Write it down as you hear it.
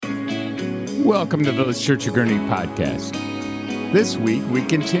Welcome to Village Church of Gurnee podcast. This week, we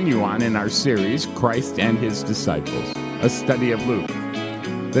continue on in our series, Christ and His Disciples, a study of Luke.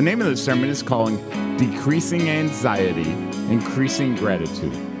 The name of the sermon is called Decreasing Anxiety, Increasing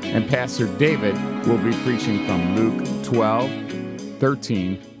Gratitude. And Pastor David will be preaching from Luke 12,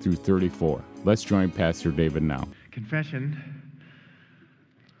 13 through 34. Let's join Pastor David now. Confession.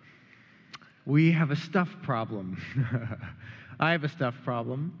 We have a stuff problem. I have a stuff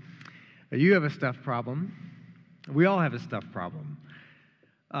problem. You have a stuff problem. We all have a stuff problem.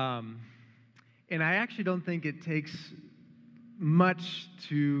 And I actually don't think it takes much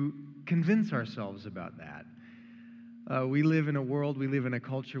to convince ourselves about that. We live in a world, we live in a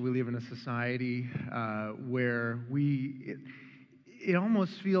culture, we live in a society where it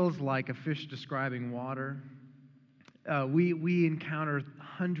almost feels like a fish describing water. We encounter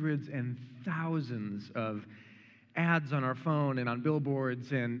hundreds and thousands of ads on our phone and on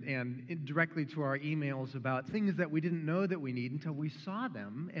billboards and directly to our emails about things that we didn't know that we need until we saw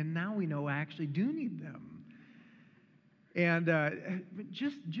them, and now we know I actually do need them. And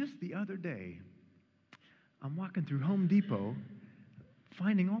just the other day, I'm walking through Home Depot,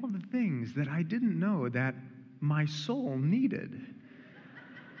 finding all of the things that I didn't know that my soul needed.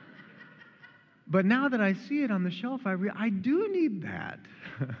 But now that I see it on the shelf, I do need that.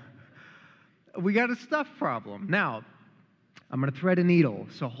 We got a stuff problem. Now, I'm going to thread a needle,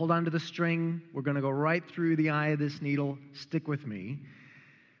 so hold on to the string. We're going to go right through the eye of this needle. Stick with me.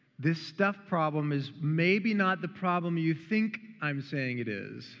 This stuff problem is maybe not the problem you think I'm saying it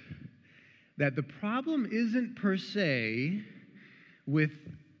is. That the problem isn't per se with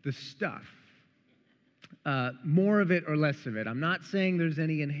the stuff. More of it or less of it. I'm not saying there's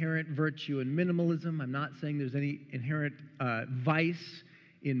any inherent virtue in minimalism. I'm not saying there's any inherent vice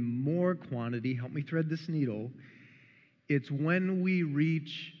in more quantity. Help me thread this needle. It's when we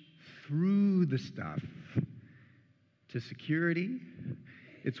reach through the stuff to security.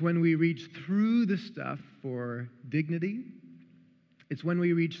 It's when we reach through the stuff for dignity. It's when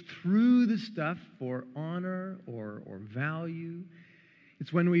we reach through the stuff for honor or value.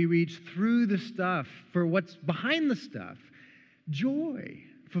 It's when we reach through the stuff for what's behind the stuff. Joy,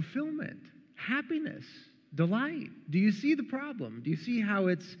 fulfillment, happiness, delight. Do you see the problem? Do you see how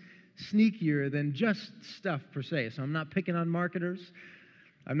it's sneakier than just stuff per se? So I'm not picking on marketers.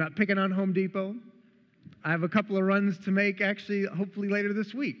 I'm not picking on Home Depot. I have a couple of runs to make, actually, hopefully later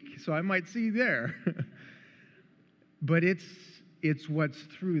this week, so I might see you there. But it's what's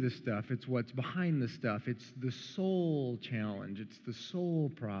through the stuff. It's what's behind the stuff. It's the soul challenge. It's the soul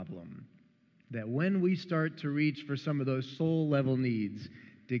problem. That when we start to reach for some of those soul-level needs,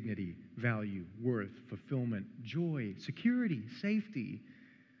 dignity, value, worth, fulfillment, joy, security, safety,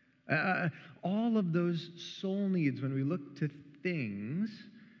 all of those soul needs, when we look to things,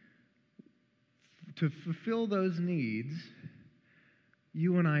 to fulfill those needs,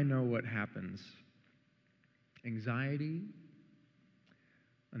 you and I know what happens. Anxiety,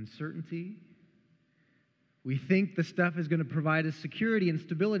 uncertainty. We think the stuff is going to provide us security and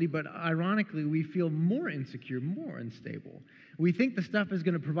stability, but ironically, we feel more insecure, more unstable. We think the stuff is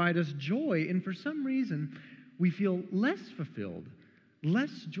going to provide us joy, and for some reason, we feel less fulfilled, less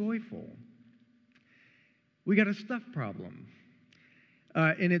joyful. We got a stuff problem.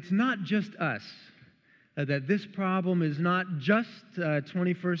 And it's not just us. That this problem is not just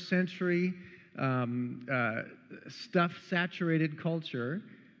 21st century stuff-saturated culture.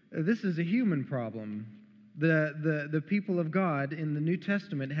 This is a human problem. The people of God in the New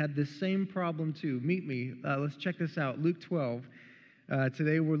Testament had this same problem too. Meet me. Let's check this out. Luke 12.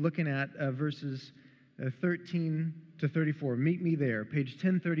 Today we're looking at verses 13 to 34. Meet me there. Page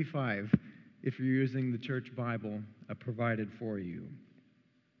 1035 if you're using the church Bible provided for you.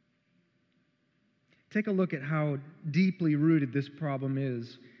 Take a look at how deeply rooted this problem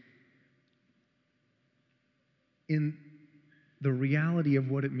is in the reality of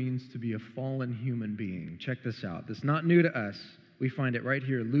what it means to be a fallen human being. Check this out. This is not new to us. We find it right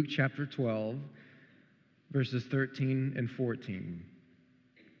here, Luke chapter 12, verses 13 and 14.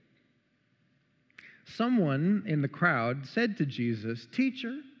 Someone in the crowd said to Jesus,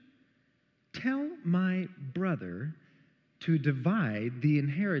 "Teacher, tell my brother to divide the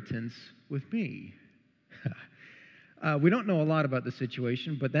inheritance with me." We don't know a lot about the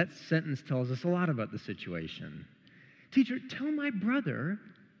situation, but that sentence tells us a lot about the situation. "Teacher, tell my brother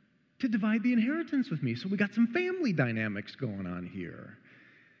to divide the inheritance with me." So we got some family dynamics going on here.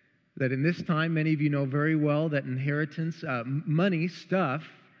 That in this time, many of you know very well that inheritance, money, stuff,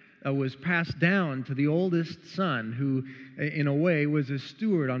 was passed down to the oldest son, who, in a way, was a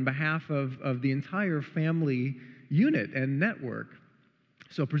steward on behalf of the entire family unit and network.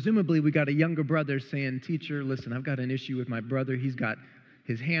 So presumably we got a younger brother saying, teacher, listen, I've got an issue with my brother. He's got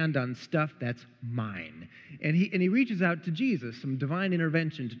his hand on stuff that's mine. And he reaches out to Jesus, some divine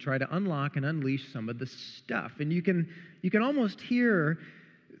intervention to try to unlock and unleash some of the stuff. And you can almost hear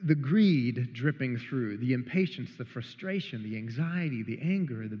the greed dripping through, the impatience, the frustration, the anxiety, the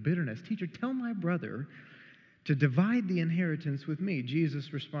anger, the bitterness. Teacher, tell my brother to divide the inheritance with me.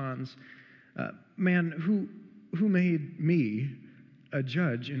 Jesus responds, man, who made me a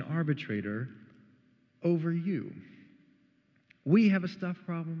judge and arbitrator over you? We have a stuff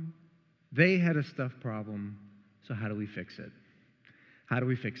problem. They had a stuff problem. So how do we fix it? How do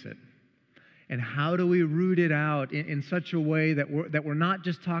we fix it? And how do we root it out in such a way that we're not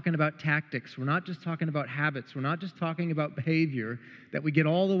just talking about tactics, we're not just talking about habits, we're not just talking about behavior, that we get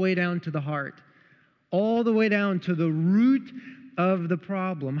all the way down to the heart, all the way down to the root of the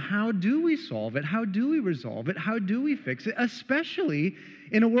problem. How do we solve it? How do we resolve it? How do we fix it? Especially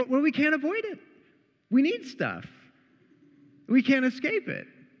in a world where we can't avoid it. We need stuff. We can't escape it.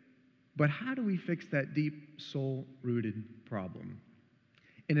 But how do we fix that deep, soul-rooted problem?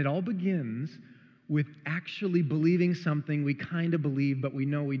 And it all begins with actually believing something we kind of believe, but we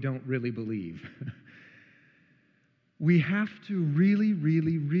know we don't really believe. We have to really,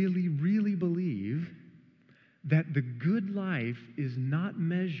 really, really, really believe that the good life is not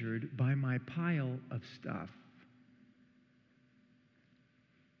measured by my pile of stuff.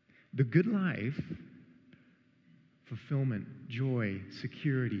 The good life, fulfillment, joy,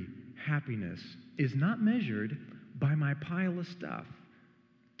 security, happiness, is not measured by my pile of stuff.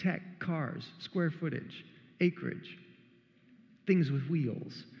 Tech, cars, square footage, acreage, things with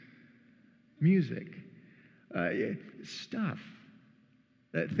wheels, music, stuff,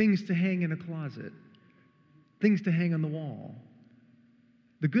 things to hang in a closet, things to hang on the wall.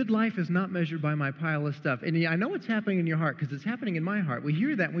 The good life is not measured by my pile of stuff. And I know what's happening in your heart because it's happening in my heart. We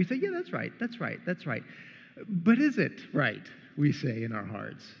hear that and we say, yeah, that's right, that's right, that's right. But is it right, we say in our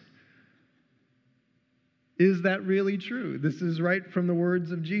hearts? Is that really true? This is right from the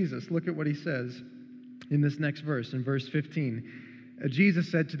words of Jesus. Look at what he says in this next verse, in verse 15.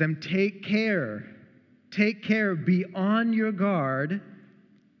 Jesus said to them, take care, be on your guard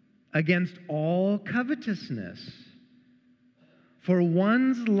against all covetousness. For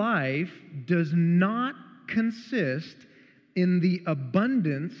one's life does not consist in the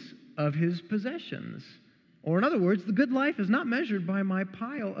abundance of his possessions. Or in other words, the good life is not measured by my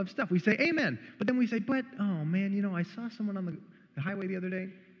pile of stuff. We say, amen. But then we say, oh man, I saw someone on the highway the other day,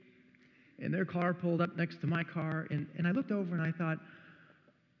 and their car pulled up next to my car, and I looked over and I thought,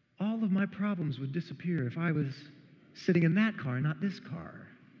 all of my problems would disappear if I was sitting in that car, not this car.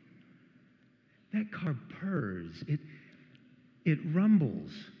 That car purrs. It rumbles.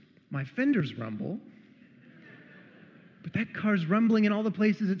 My fenders rumble. But that car's rumbling in all the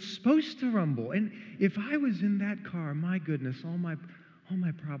places it's supposed to rumble. And if I was in that car, my goodness, all my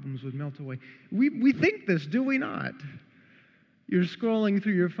problems would melt away. We think this, do we not? You're scrolling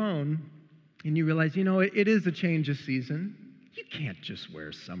through your phone, and you realize, it is a change of season. You can't just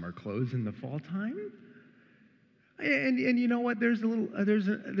wear summer clothes in the fall time. And you know what? There's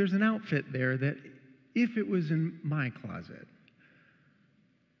an outfit there that if it was in my closet,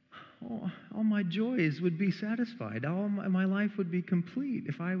 all my joys would be satisfied. All my life would be complete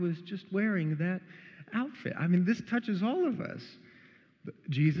if I was just wearing that outfit. I mean, this touches all of us.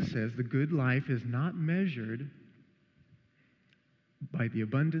 Jesus says the good life is not measured by the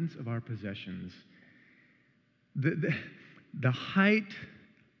abundance of our possessions. The height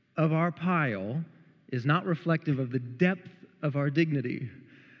of our pile is not reflective of the depth of our dignity.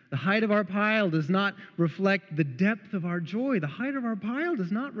 The height of our pile does not reflect the depth of our joy. The height of our pile does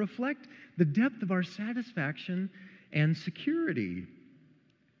not reflect the depth of our satisfaction and security.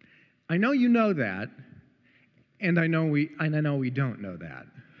 I know you know that, and I know we don't know that.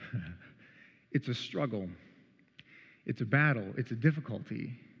 It's a struggle. It's a battle. It's a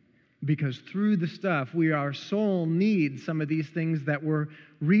difficulty. Because through the stuff, our soul needs some of these things that we're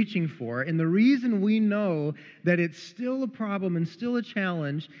reaching for. And the reason we know that it's still a problem and still a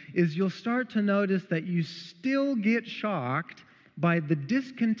challenge is you'll start to notice that you still get shocked by the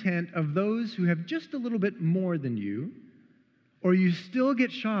discontent of those who have just a little bit more than you, or you still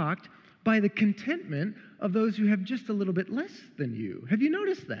get shocked by the contentment of those who have just a little bit less than you. Have you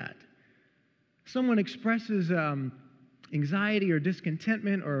noticed that? Someone expresses anxiety or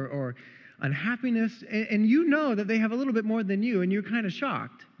discontentment or unhappiness, and you know that they have a little bit more than you, and you're kind of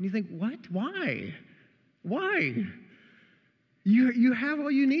shocked. And you think, what? Why? Why? You have all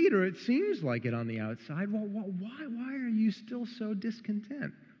you need, or it seems like it on the outside. Well, why are you still so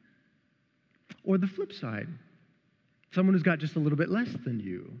discontent? Or the flip side. someone who's got just a little bit less than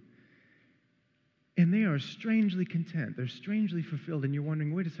you. And they are strangely content. They're strangely fulfilled. And you're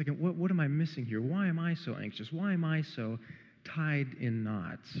wondering, wait a second, what am I missing here? Why am I so anxious? Why am I so tied in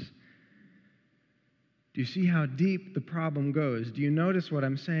knots? Do you see how deep the problem goes? Do you notice what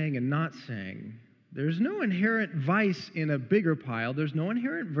I'm saying and not saying? There's no inherent vice in a bigger pile. There's no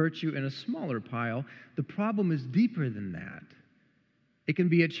inherent virtue in a smaller pile. The problem is deeper than that. It can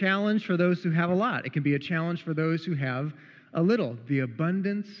be a challenge for those who have a lot. It can be a challenge for those who have a little. The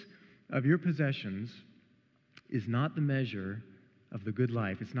abundance of your possessions is not the measure of the good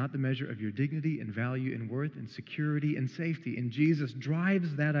life. It's not the measure of your dignity and value and worth and security and safety. And Jesus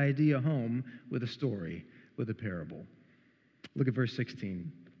drives that idea home with a story, with a parable. Look at verse 16.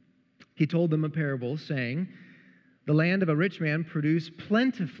 He told them a parable, saying, the land of a rich man produced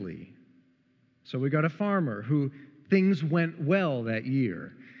plentifully. So we got a farmer who things went well that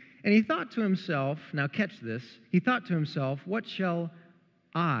year. And he thought to himself, now catch this, he thought to himself, what shall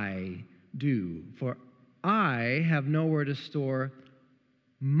I do? For I have nowhere to store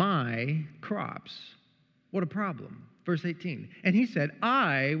my crops. What a problem. Verse 18. And he said,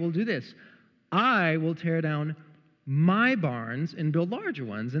 I will do this. I will tear down my barns and build larger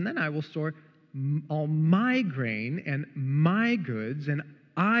ones, and then I will store all my grain and my goods, and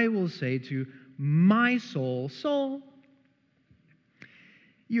I will say to my soul, soul,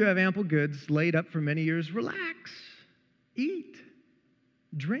 you have ample goods laid up for many years. Relax, eat,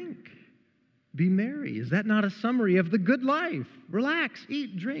 drink, be merry. Is that not a summary of the good life? Relax,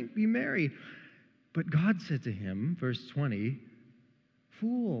 eat, drink, be merry. But God said to him, verse 20,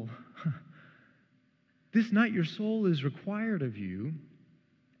 fool, this night your soul is required of you,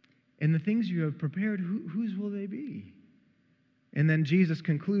 and the things you have prepared, whose will they be? And then Jesus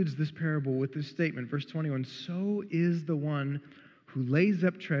concludes this parable with this statement, verse 21, so is the one who lays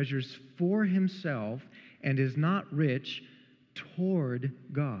up treasures for himself and is not rich toward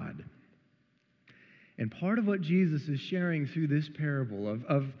God. And part of what Jesus is sharing through this parable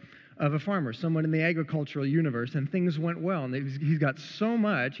of a farmer, someone in the agricultural universe, and things went well, and he's got so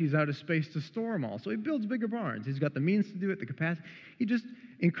much, he's out of space to store them all. So he builds bigger barns. He's got the means to do it, the capacity. He just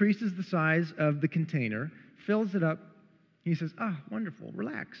increases the size of the container, fills it up. He says, wonderful,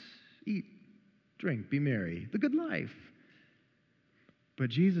 relax, eat, drink, be merry, the good life. But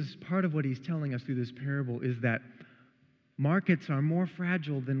Jesus, part of what he's telling us through this parable is that markets are more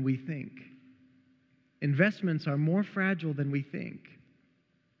fragile than we think. Investments are more fragile than we think.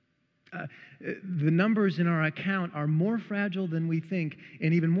 The numbers in our account are more fragile than we think,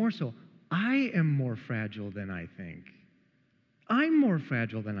 and even more so, I am more fragile than I think. I'm more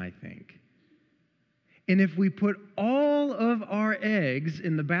fragile than I think. And if we put all of our eggs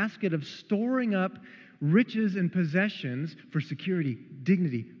in the basket of storing up riches and possessions for security,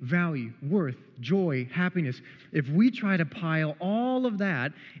 dignity, value, worth, joy, happiness, if we try to pile all of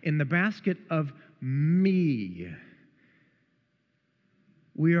that in the basket of me,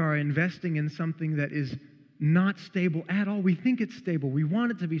 we are investing in something that is not stable at all. We think it's stable. We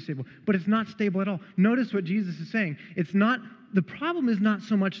want it to be stable, but it's not stable at all. Notice what Jesus is saying. The problem is not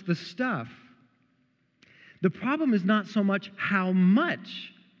so much the stuff. The problem is not so much how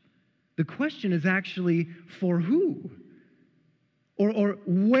much. The question is actually for who? Or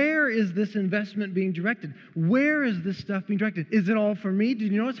where is this investment being directed? Where is this stuff being directed? Is it all for me?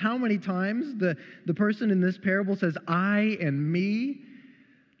 Did you notice how many times the person in this parable says, I and me?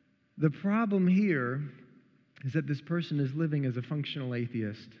 The problem here is that this person is living as a functional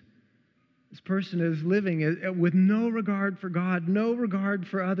atheist. This person is living with no regard for God, no regard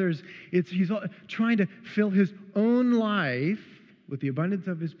for others. He's trying to fill his own life with the abundance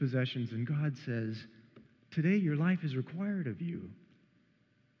of his possessions, and God says, today your life is required of you.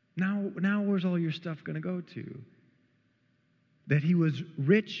 Now where's all your stuff going to go to? That he was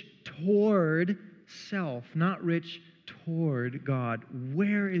rich toward self, not rich toward God.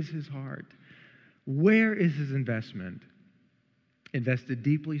 Where is his heart? Where is his investment? Invested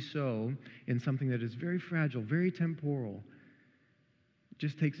deeply so in something that is very fragile, very temporal. It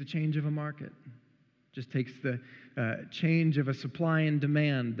just takes a change of a market. Just takes the change of a supply and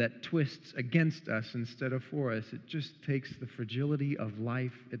demand that twists against us instead of for us. It just takes the fragility of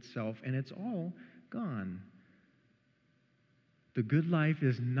life itself, and it's all gone. The good life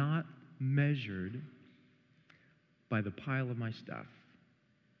is not measured by the pile of my stuff.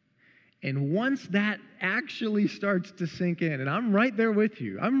 And once that actually starts to sink in, and I'm right there with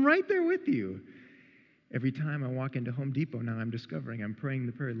you. Every time I walk into Home Depot now, I'm praying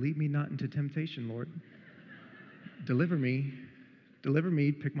the prayer, lead me not into temptation, Lord. Deliver me,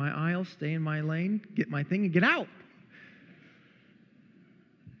 pick my aisle, stay in my lane, get my thing, and get out.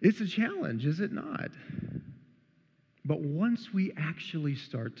 It's a challenge, is it not? But once we actually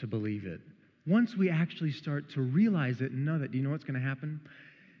start to believe it, once we actually start to realize it and know that, do you know what's going to happen?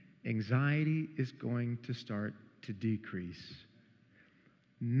 Anxiety is going to start to decrease.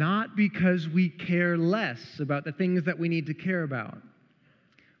 Not because we care less about the things that we need to care about,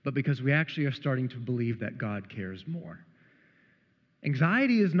 but because we actually are starting to believe that God cares more.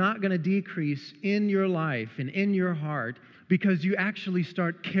 Anxiety is not going to decrease in your life and in your heart because you actually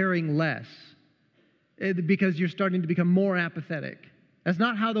start caring less, because you're starting to become more apathetic. That's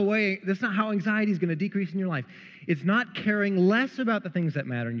not how anxiety is going to decrease in your life. It's not caring less about the things that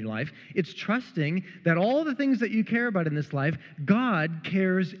matter in your life. It's trusting that all the things that you care about in this life, God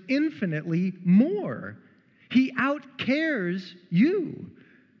cares infinitely more. He outcares you.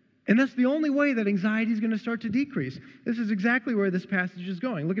 And that's the only way that anxiety is going to start to decrease. This is exactly where this passage is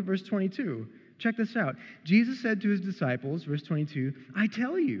going. Look at verse 22. Check this out. Jesus said to his disciples, verse 22, I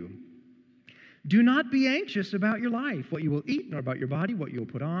tell you, do not be anxious about your life, what you will eat, nor about your body, what you will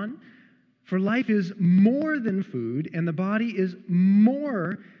put on. For life is more than food, and the body is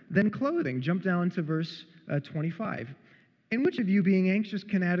more than clothing. Jump down to verse 25. And which of you, being anxious,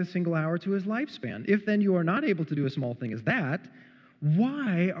 can add a single hour to his lifespan? If then you are not able to do a small thing as that,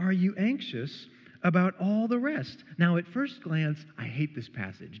 why are you anxious about all the rest? Now, at first glance, I hate this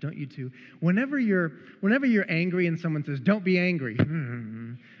passage, don't you too? Whenever you're angry and someone says, don't be angry,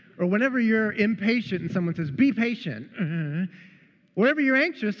 or whenever you're impatient and someone says, be patient, whenever you're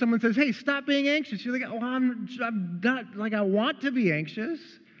anxious, someone says, hey, stop being anxious. You're like, oh, I'm not like I want to be anxious.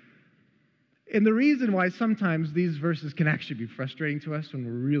 And the reason why sometimes these verses can actually be frustrating to us when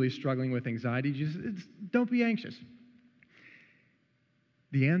we're really struggling with anxiety, it's don't be anxious.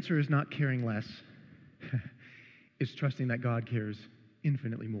 The answer is not caring less. It's trusting that God cares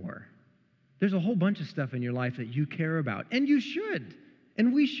infinitely more. There's a whole bunch of stuff in your life that you care about, and you should,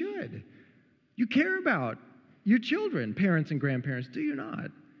 and we should. You care about your children, parents and grandparents, do you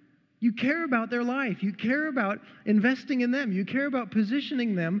not? You care about their life. You care about investing in them. You care about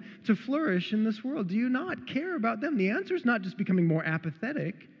positioning them to flourish in this world. Do you not care about them? The answer is not just becoming more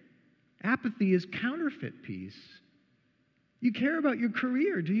apathetic. Apathy is counterfeit peace. You care about your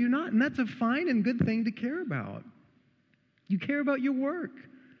career, do you not? And that's a fine and good thing to care about. You care about your work.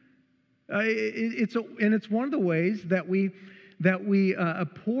 It's one of the ways that we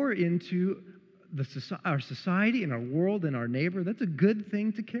pour into our society and our world and our neighbor. That's a good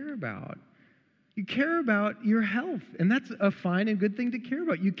thing to care about. You care about your health, and that's a fine and good thing to care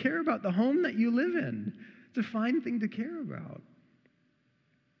about. You care about the home that you live in. It's a fine thing to care about.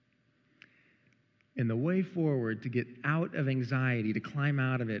 And the way forward to get out of anxiety, to climb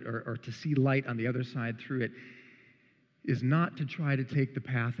out of it, or to see light on the other side through it, is not to try to take the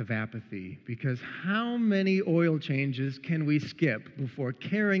path of apathy. Because how many oil changes can we skip before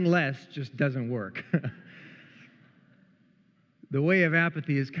caring less just doesn't work? The way of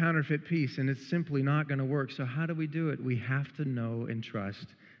apathy is counterfeit peace, and it's simply not going to work. So how do we do it? We have to know and trust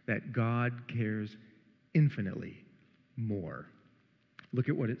that God cares infinitely more. Look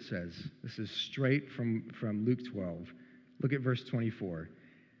at what it says. This is straight from Luke 12. Look at verse 24.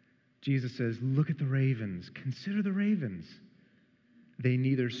 Jesus says, look at the ravens. Consider the ravens. They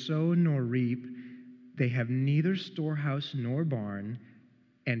neither sow nor reap. They have neither storehouse nor barn,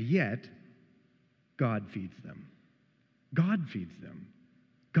 and yet God feeds them. God feeds them.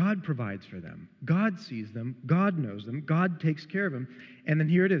 God provides for them. God sees them. God knows them. God takes care of them. And then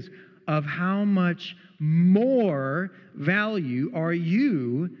here it is. Of how much more value are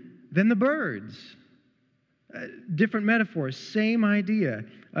you than the birds? Different metaphors, same idea.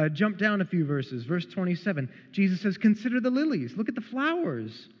 Jump down a few verses. Verse 27, Jesus says, consider the lilies. Look at the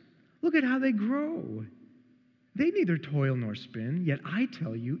flowers. Look at how they grow. They neither toil nor spin, yet I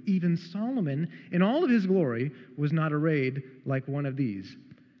tell you, even Solomon in all of his glory was not arrayed like one of these.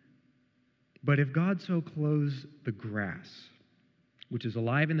 But if God so clothes the grass, which is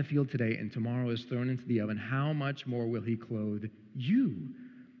alive in the field today and tomorrow is thrown into the oven, how much more will he clothe you,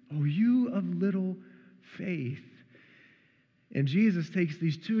 O you of little faith? And Jesus takes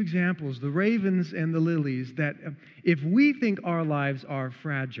these two examples, the ravens and the lilies, that if we think our lives are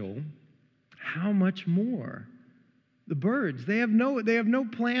fragile, how much more? The birds, they have no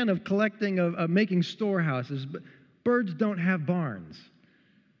plan of collecting, of making storehouses. But birds don't have barns.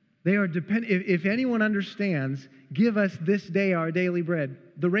 They are dependent. If anyone understands, give us this day our daily bread,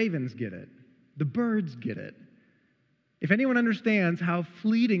 the ravens get it. The birds get it. If anyone understands how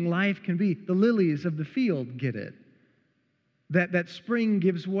fleeting life can be, the lilies of the field get it. That spring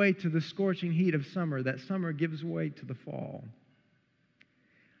gives way to the scorching heat of summer, that summer gives way to the fall.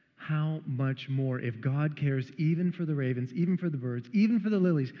 how much more, if God cares even for the ravens, even for the birds, even for the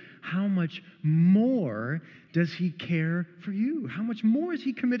lilies, how much more does he care for you? How much more is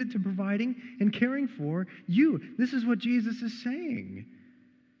he committed to providing and caring for you? This is what Jesus is saying,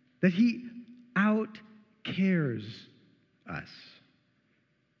 that he out-cares us.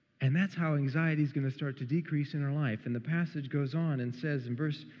 And that's how anxiety is going to start to decrease in our life. And the passage goes on and says in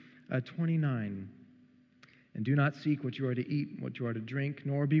verse 29, "And do not seek what you are to eat, what you are to drink,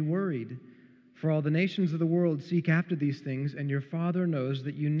 nor be worried. For all the nations of the world seek after these things, and your Father knows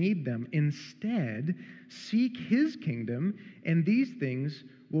that you need them. Instead, seek his kingdom, and these things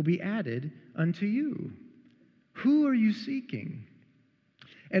will be added unto you." Who are you seeking?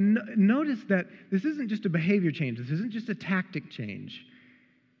 And notice that this isn't just a behavior change. This isn't just a tactic change.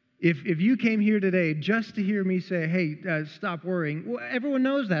 If you came here today just to hear me say, hey, stop worrying, well, everyone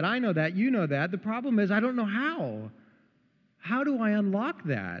knows that. I know that. You know that. The problem is I don't know how. How do I unlock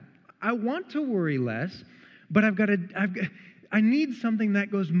that? I want to worry less, but I need something that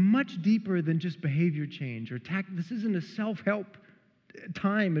goes much deeper than just behavior change or This isn't a self-help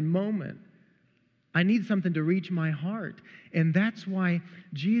time and moment. I need something to reach my heart. And that's why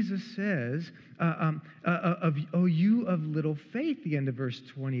Jesus says, "Oh, you of little faith," the end of verse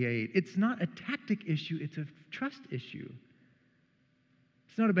 28. It's not a tactic issue, it's a trust issue.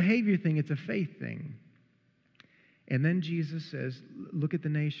 It's not a behavior thing, it's a faith thing. And then Jesus says, look at the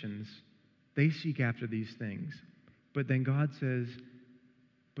nations. They seek after these things. But then God says,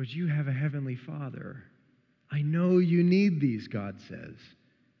 but you have a heavenly Father. I know you need these, God says.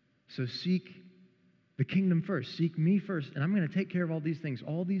 So seek the kingdom first. Seek me first, and I'm going to take care of all these things.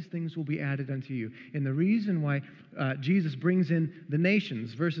 All these things will be added unto you. And the reason why Jesus brings in the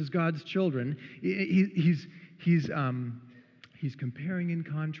nations versus God's children, he's comparing and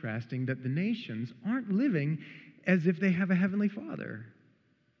contrasting that the nations aren't living as if they have a heavenly Father.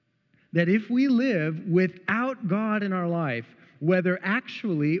 That if we live without God in our life, whether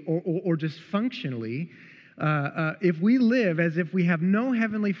actually or just functionally, if we live as if we have no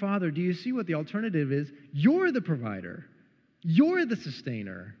heavenly Father, do you see what the alternative is? You're the provider. You're the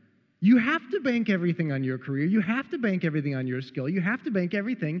sustainer. You have to bank everything on your career. You have to bank everything on your skill. You have to bank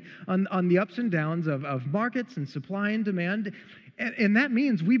everything on the ups and downs of markets and supply and demand. And that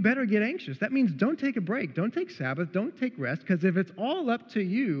means we better get anxious. That means don't take a break. Don't take Sabbath. Don't take rest. Because if it's all up to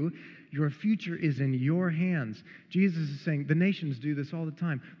you, your future is in your hands. Jesus is saying the nations do this all the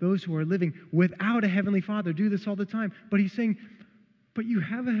time. Those who are living without a heavenly Father do this all the time. But he's saying, but you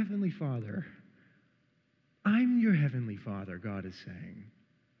have a heavenly Father. I'm your heavenly Father, God is saying.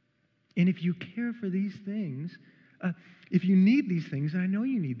 And if you care for these things, if you need these things, and I know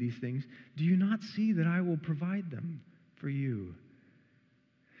you need these things, do you not see that I will provide them for you?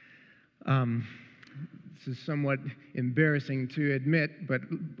 This is somewhat embarrassing to admit, but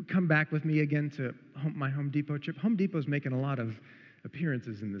come back with me again to my Home Depot trip. Home Depot's making a lot of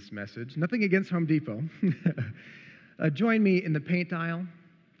appearances in this message. Nothing against Home Depot. Join me in the paint aisle.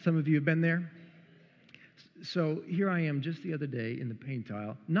 Some of you have been there. So here I am just the other day in the paint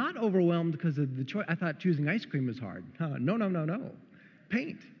aisle, not overwhelmed because of the choice. I thought choosing ice cream was hard. No.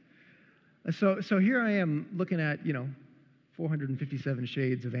 Paint. So here I am looking at, 457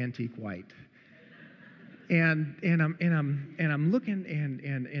 shades of antique white. And I'm looking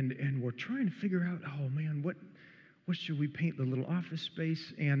and we're trying to figure out, oh man, what should we paint the little office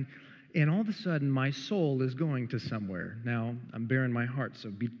space? And all of a sudden my soul is going to somewhere. Now I'm bearing my heart, so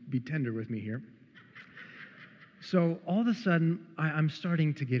be tender with me here. So all of a sudden I'm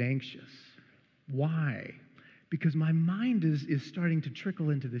starting to get anxious. Why? Because my mind is starting to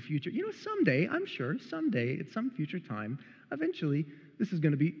trickle into the future. Someday, I'm sure, at some future time, eventually, this is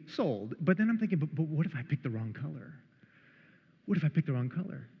going to be sold. But then I'm thinking, but what if I pick the wrong color? What if I pick the wrong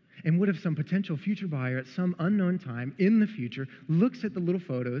color? And what if some potential future buyer at some unknown time in the future looks at the little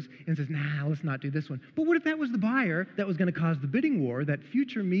photos and says, nah, let's not do this one. But what if that was the buyer that was going to cause the bidding war that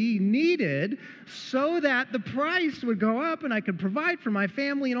future me needed so that the price would go up and I could provide for my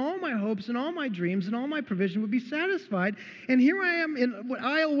family and all my hopes and all my dreams and all my provision would be satisfied. And here I am in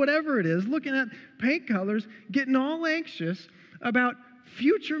aisle whatever it is, looking at paint colors, getting all anxious about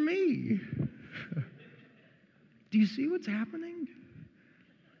future me. Do you see what's happening?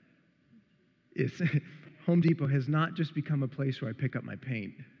 Home Depot has not just become a place where I pick up my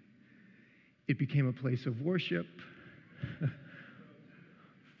paint. It became a place of worship,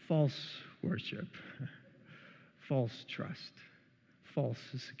 false worship, false trust, false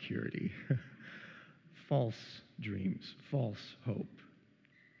security, false dreams, false hope.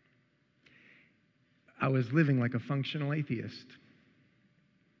 I was living like a functional atheist.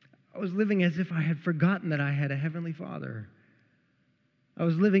 I was living as if I had forgotten that I had a heavenly Father. I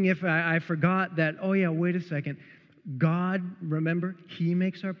was living if I forgot that, oh yeah, wait a second. God, remember, He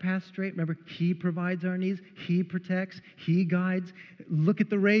makes our path straight. Remember, He provides our needs. He protects. He guides. Look at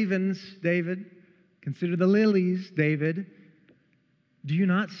the ravens, David. Consider the lilies, David. Do you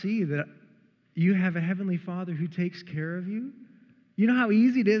not see that you have a heavenly Father who takes care of you? You know how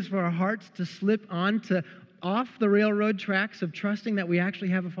easy it is for our hearts to slip off the railroad tracks of trusting that we actually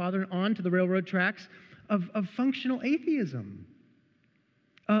have a Father, onto the railroad tracks of functional atheism,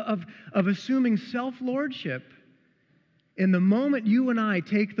 of assuming self-lordship. In the moment you and I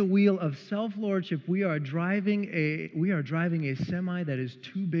take the wheel of self-lordship, we are driving a semi that is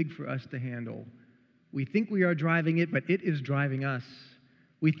too big for us to handle. We think we are driving it, but it is driving us.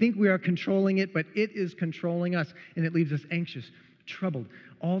 We think we are controlling it, but it is controlling us, and it leaves us anxious, troubled,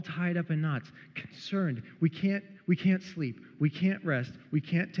 all tied up in knots, concerned. We can't sleep. We can't rest. We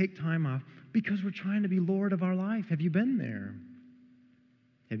can't take time off because we're trying to be Lord of our life. Have you been there?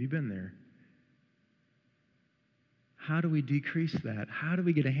 Have you been there? How do we decrease that? How do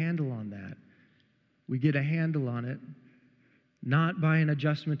we get a handle on that? We get a handle on it not by an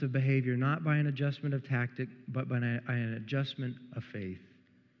adjustment of behavior, not by an adjustment of tactic, but by an adjustment of faith.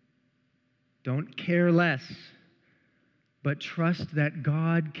 Don't care less, but trust that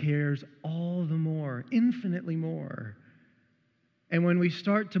God cares all the more, infinitely more. And when we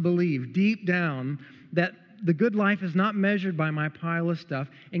start to believe deep down that the good life is not measured by my pile of stuff,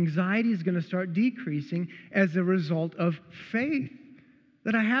 anxiety is going to start decreasing as a result of faith.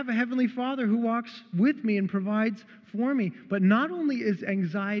 That I have a Heavenly Father who walks with me and provides for me. But not only is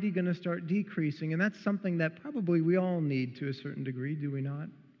anxiety going to start decreasing, and that's something that probably we all need to a certain degree, do we not?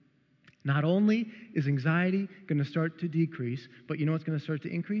 Not only is anxiety going to start to decrease, but you know what's going to start to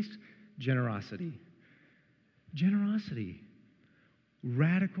increase? Generosity. Generosity.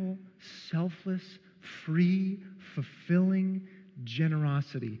 Radical, selfless, free, fulfilling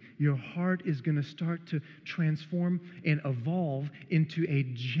generosity. Your heart is going to start to transform and evolve into a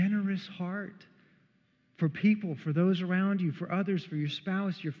generous heart for people, for those around you, for others, for your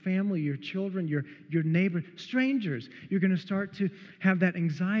spouse, your family, your children, your neighbor, strangers. You're going to start to have that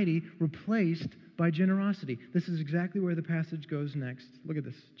anxiety replaced by generosity. This is exactly where the passage goes next. Look at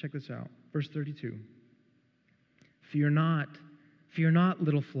this. Check this out. Verse 32. Fear not,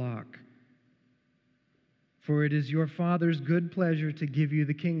 little flock, for it is your Father's good pleasure to give you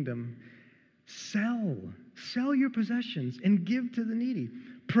the kingdom. Sell your possessions and give to the needy.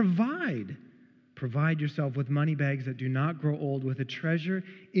 Provide yourself with money bags that do not grow old, with a treasure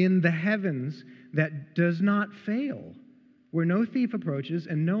in the heavens that does not fail, where no thief approaches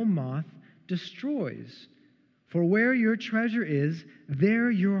and no moth destroys. For where your treasure is, there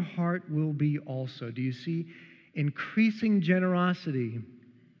your heart will be also. Do you see? Increasing generosity.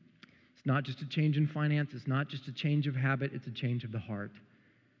 It's not just a change in finance. It's not just a change of habit. It's a change of the heart.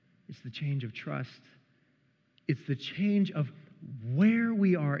 It's the change of trust. It's the change of where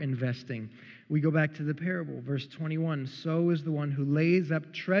we are investing. We go back to the parable, verse 21. So is the one who lays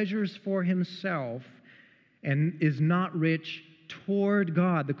up treasures for himself and is not rich toward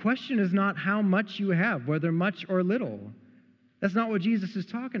God. The question is not how much you have, whether much or little. That's not what Jesus is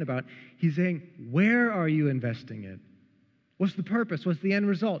talking about. He's saying, where are you investing it? What's the purpose? What's the end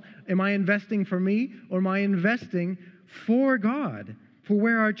result? Am I investing for me, or am I investing for God? For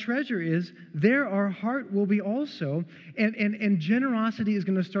where our treasure is, there our heart will be also. And generosity is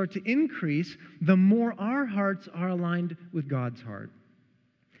going to start to increase the more our hearts are aligned with God's heart.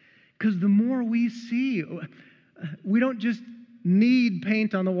 Because the more we see, we don't just need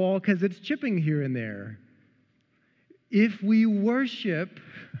paint on the wall because it's chipping here and there. If we worship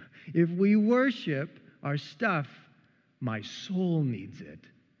our stuff, my soul needs it.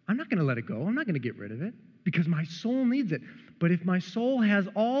 I'm not going to let it go. I'm not going to get rid of it because my soul needs it. But if my soul has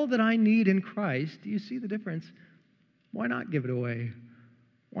all that I need in Christ, do you see the difference? Why not give it away?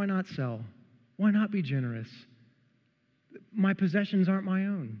 Why not sell? Why not be generous? My possessions aren't my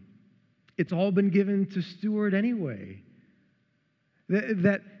own. It's all been given to steward anyway. In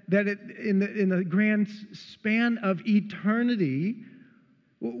the grand span of eternity,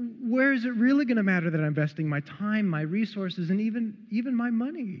 where is it really going to matter that I'm investing my time, my resources, and even my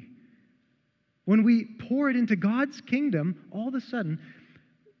money? When we pour it into God's kingdom, all of a sudden,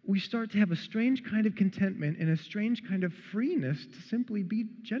 we start to have a strange kind of contentment and a strange kind of freeness to simply be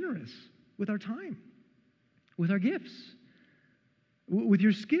generous with our time, with our gifts, with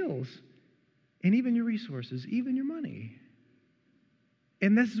your skills, and even your resources, even your money.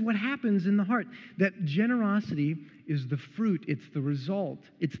 And this is what happens in the heart, that generosity is the fruit, it's the result,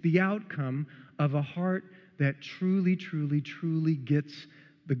 it's the outcome of a heart that truly, truly, truly gets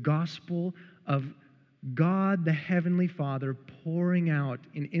the gospel of God, the Heavenly Father, pouring out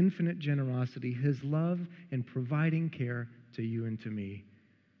in infinite generosity His love and providing care to you and to me.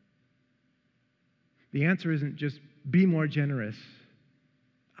 The answer isn't just be more generous.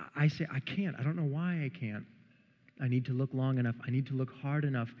 I say, I can't. I don't know why I can't. I need to look long enough. I need to look hard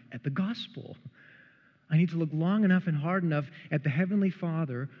enough at the gospel. I need to look long enough and hard enough at the Heavenly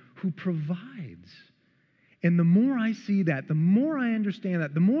Father who provides. And the more I see that, the more I understand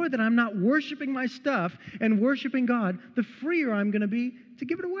that, the more that I'm not worshiping my stuff and worshiping God, the freer I'm going to be to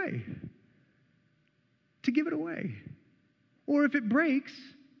give it away. To give it away. Or if it breaks,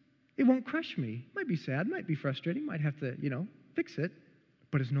 it won't crush me. It might be sad, might be frustrating, might have to, fix it,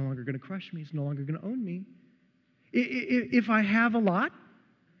 but it's no longer going to crush me. It's no longer going to own me. If I have a lot,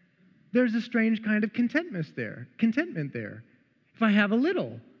 there's a strange kind of contentment there. If I have a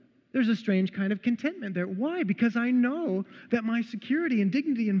little, there's a strange kind of contentment there. Why? Because I know that my security and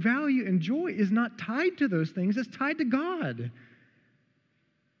dignity and value and joy is not tied to those things. It's tied to God.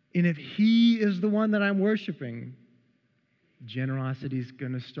 And if He is the one that I'm worshiping, generosity is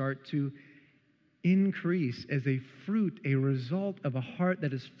going to start to increase as a fruit, a result of a heart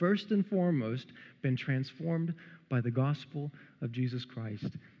that has first and foremost been transformed by the gospel of Jesus Christ.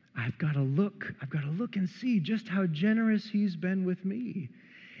 I've got to look and see just how generous He's been with me.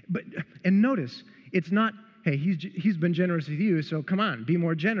 And notice, it's not, hey, he's been generous with you, so come on, be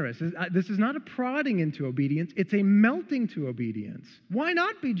more generous. This is not a prodding into obedience. It's a melting to obedience. Why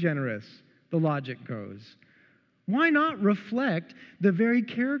not be generous, the logic goes? Why not reflect the very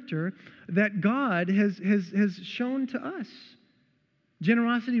character that God has shown to us?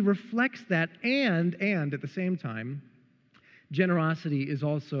 Generosity reflects that, and at the same time, generosity is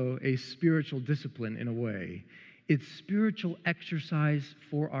also a spiritual discipline in a way. It's spiritual exercise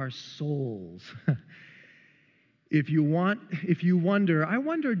for our souls. If you wonder, I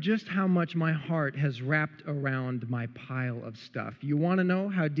wonder just how much my heart has wrapped around my pile of stuff. You want to know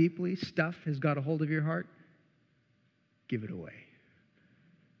how deeply stuff has got a hold of your heart? Give it away.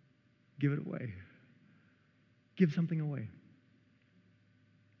 Give it away. Give something away.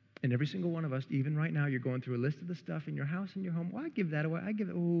 And every single one of us, even right now, you're going through a list of the stuff in your house and your home. Well, I give that away.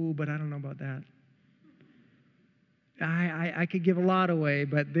 But I don't know about that. I could give a lot away,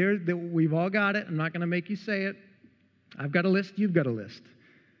 but we've all got it. I'm not going to make you say it. I've got a list. You've got a list.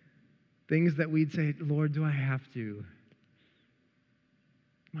 Things that we'd say, Lord, do I have to?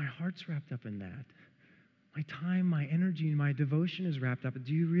 My heart's wrapped up in that. My time, my energy, and my devotion is wrapped up.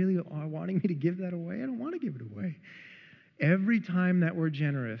 Do you really are wanting me to give that away? I don't want to give it away. Every time that we're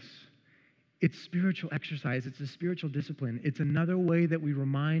generous, it's spiritual exercise. It's a spiritual discipline. It's another way that we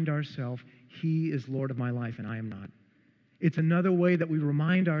remind ourselves He is Lord of my life and I am not. It's another way that we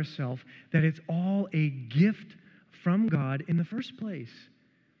remind ourselves that it's all a gift from God in the first place.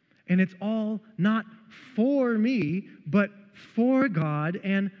 And it's all not for me, but for God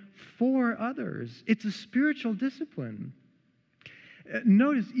and for others. It's a spiritual discipline.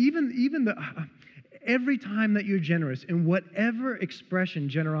 Notice, every time that you're generous, in whatever expression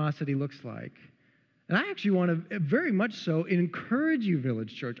generosity looks like, and I actually want to very much so encourage you,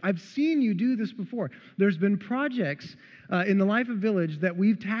 Village Church. I've seen you do this before. There's been projects in the life of Village that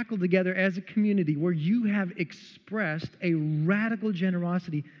we've tackled together as a community where you have expressed a radical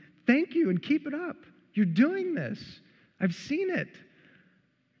generosity. Thank you, and keep it up. You're doing this. I've seen it.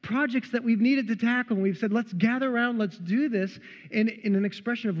 Projects that we've needed to tackle, and we've said, let's gather around, let's do this. And in an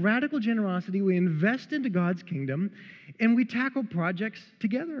expression of radical generosity, we invest into God's kingdom, and we tackle projects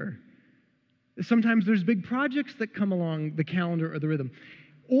together. Sometimes there's big projects that come along the calendar or the rhythm,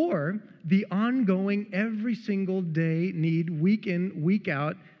 or the ongoing every single day need, week in, week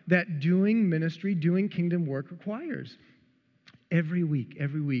out, that doing ministry, doing kingdom work requires. Every week,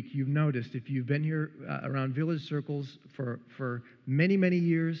 you've noticed, if you've been here around Village Circles for many, many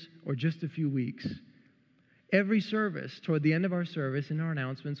years or just a few weeks, every service, toward the end of our service, in our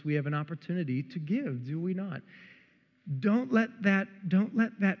announcements, we have an opportunity to give, do we not? Don't let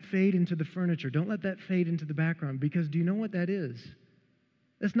that fade into the furniture. Don't let that fade into the background, because do you know what that is?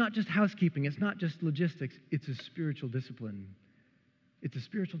 It's not just housekeeping. It's not just logistics. It's a spiritual discipline. It's a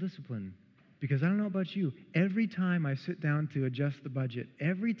spiritual discipline. Because I don't know about you, every time I sit down to adjust the budget,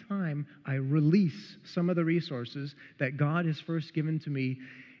 every time I release some of the resources that God has first given to me,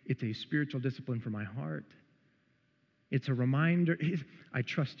 it's a spiritual discipline for my heart. It's a reminder. I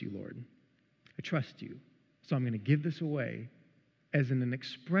trust you, Lord. I trust you. So I'm going to give this away as an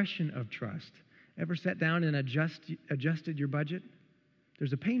expression of trust. Ever sat down and adjusted your budget?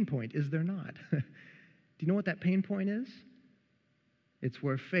 There's a pain point, is there not? Do you know what that pain point is? It's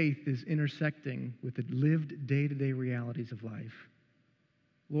where faith is intersecting with the lived day-to-day realities of life.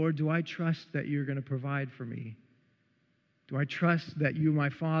 Lord, do I trust that you're going to provide for me? Do I trust that you, my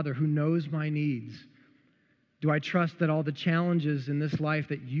Father, who knows my needs? Do I trust that all the challenges in this life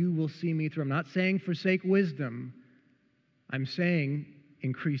that you will see me through? I'm not saying forsake wisdom. I'm saying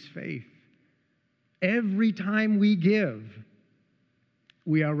increase faith. Every time we give,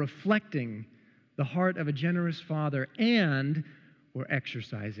 we are reflecting the heart of a generous Father, and we're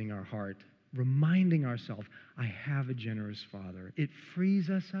exercising our heart, reminding ourselves, I have a generous Father. It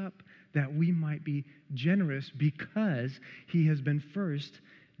frees us up that we might be generous because he has been first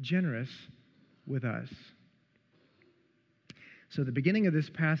generous with us. So the beginning of this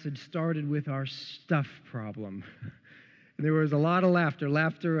passage started with our stuff problem. There was a lot of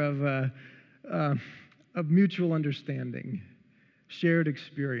laughter of mutual understanding, shared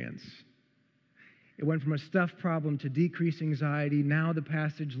experience. It went from a stuff problem to decreased anxiety. Now the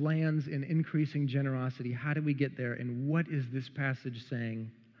passage lands in increasing generosity. How do we get there? And what is this passage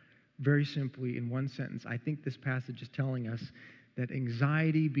saying? Very simply, in one sentence, I think this passage is telling us that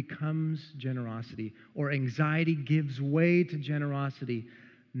anxiety becomes generosity, or anxiety gives way to generosity,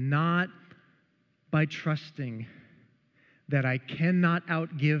 not by trusting that I cannot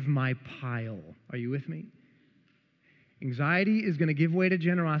outgive my pile. Are you with me? Anxiety is going to give way to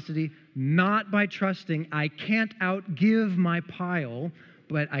generosity, not by trusting I can't outgive my pile,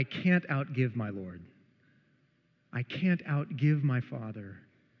 but I can't outgive my Lord. I can't outgive my Father.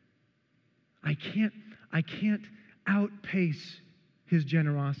 I can't outpace his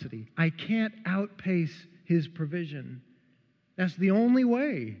generosity. I can't outpace his provision. That's the only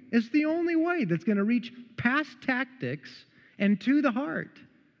way. It's the only way that's going to reach past tactics and to the heart.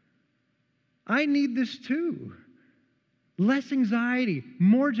 I need this too. Less anxiety,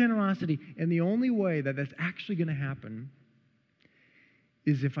 more generosity. And the only way that that's actually going to happen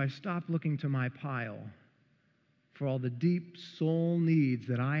is if I stop looking to my pile for all the deep soul needs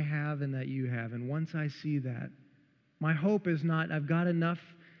that I have and that you have. And once I see that, my hope is not I've got enough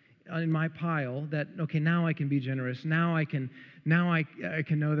in my pile that, okay, now I can be generous. Now I can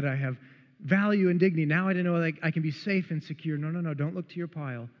know that I have value and dignity. Now I know that I can be safe and secure. No. Don't look to your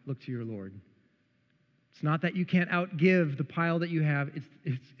pile. Look to your Lord. It's not that you can't outgive the pile that you have.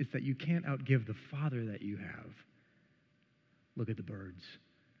 It's that you can't outgive the Father that you have. Look at the birds.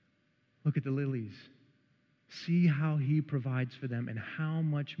 Look at the lilies. See how he provides for them, and how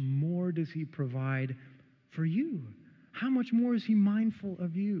much more does he provide for you? How much more is he mindful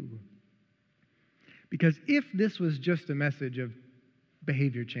of you? Because if this was just a message of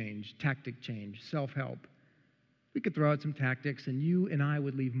behavior change, tactic change, self-help, we could throw out some tactics and you and I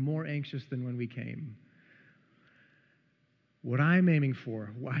would leave more anxious than when we came. What I'm aiming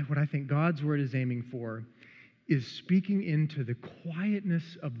for, what I think God's word is aiming for, is speaking into the quietness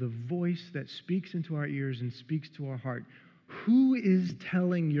of the voice that speaks into our ears and speaks to our heart. Who is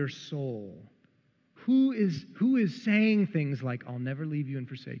telling your soul? Who is saying things like, I'll never leave you and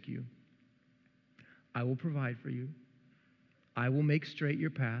forsake you. I will provide for you. I will make straight your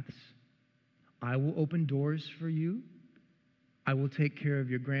paths. I will open doors for you. I will take care of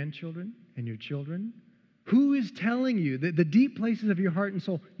your grandchildren and your children. Who is telling you that the deep places of your heart and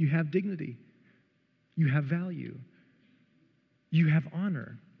soul, you have dignity, you have value, you have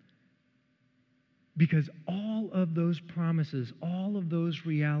honor? Because all of those promises, all of those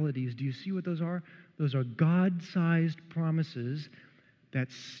realities, do you see what those are? Those are God-sized promises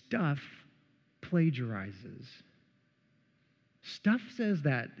that stuff plagiarizes. Stuff says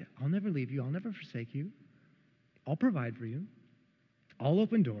that, I'll never leave you, I'll never forsake you, I'll provide for you, I'll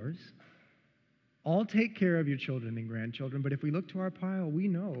open doors, I'll take care of your children and grandchildren. But if we look to our pile, we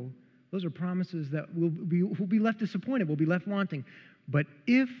know those are promises that we'll be left disappointed, we'll be left wanting. But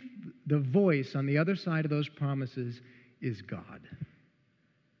if the voice on the other side of those promises is God,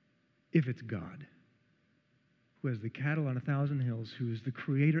 if it's God, who has the cattle on 1,000 hills, who is the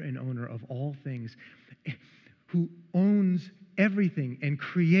creator and owner of all things, who owns everything and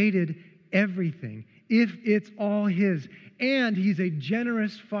created everything, if it's all his, and he's a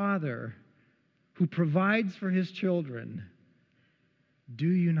generous father who provides for his children, do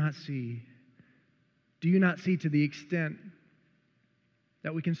you not see to the extent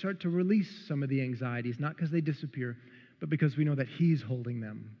that we can start to release some of the anxieties, not because they disappear, but because we know that he's holding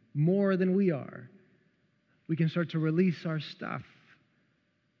them more than we are. We can start to release our stuff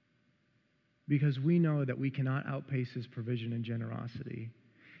because we know that we cannot outpace his provision and generosity.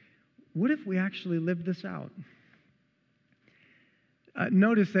 What if we actually lived this out?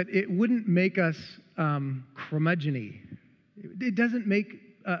 Notice that it wouldn't make us curmudgeon-y. It doesn't make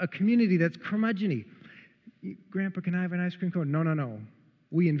a community that's curmudgeon-y. Grandpa, can I have an ice cream cone? No.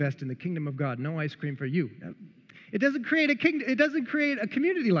 We invest in the kingdom of God. No ice cream for you. It doesn't create a kingdom. It doesn't create a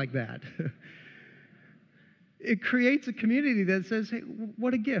community like that. It creates a community that says, hey,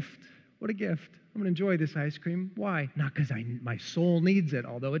 what a gift. What a gift. I'm going to enjoy this ice cream. Why? Not because my soul needs it,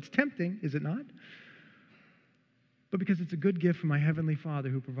 although it's tempting, is it not? But because it's a good gift from my Heavenly Father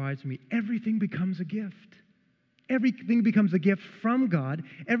who provides for me. Everything becomes a gift. Everything becomes a gift from God.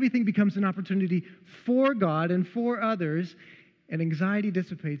 Everything becomes an opportunity for God and for others. And anxiety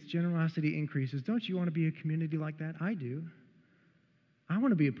dissipates, generosity increases. Don't you want to be a community like that? I do. I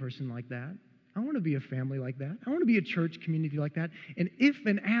want to be a person like that. I want to be a family like that. I want to be a church community like that. And if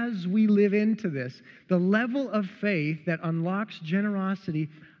and as we live into this, the level of faith that unlocks generosity,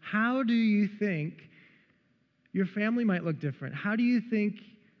 how do you think your family might look different? How do you think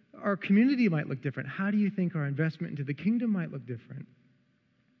our community might look different? How do you think our investment into the kingdom might look different?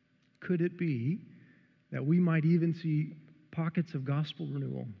 Could it be that we might even see pockets of gospel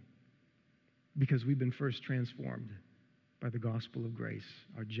renewal because we've been first transformed by the gospel of grace,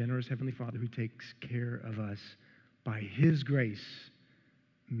 our generous Heavenly Father who takes care of us by His grace?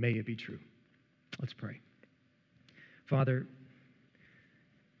 May it be true. Let's pray. Father,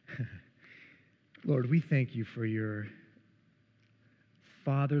 Lord, we thank you for your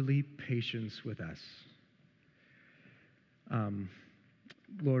fatherly patience with us.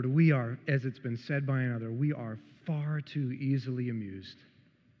 Lord, we are, as it's been said by another, we are far too easily amused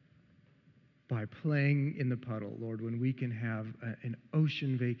by playing in the puddle, Lord, when we can have an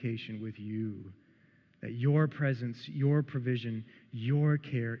ocean vacation with you, that your presence, your provision, your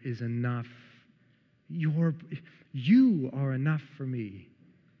care is enough. You are enough for me.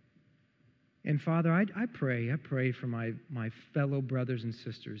 And Father, I pray for my fellow brothers and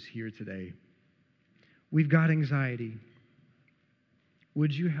sisters here today. We've got anxiety.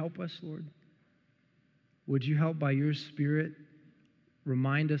 Would you help us, Lord? Would you help by your Spirit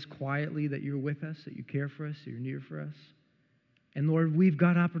remind us quietly that you're with us, that you care for us, that you're near for us? And Lord, we've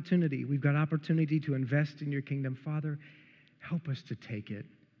got opportunity. We've got opportunity to invest in your kingdom. Father, help us to take it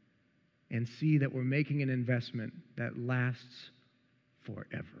and see that we're making an investment that lasts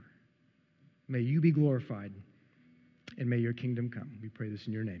forever. May you be glorified, and may your kingdom come. We pray this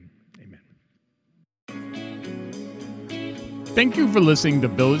in your name. Amen. Thank you for listening to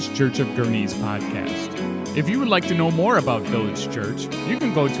Village Church of Gurney's podcast. If you would like to know more about Village Church, you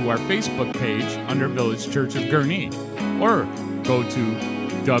can go to our Facebook page under Village Church of Gurney, or go to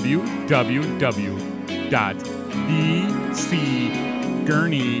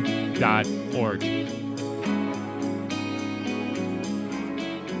www.vcgurney.org.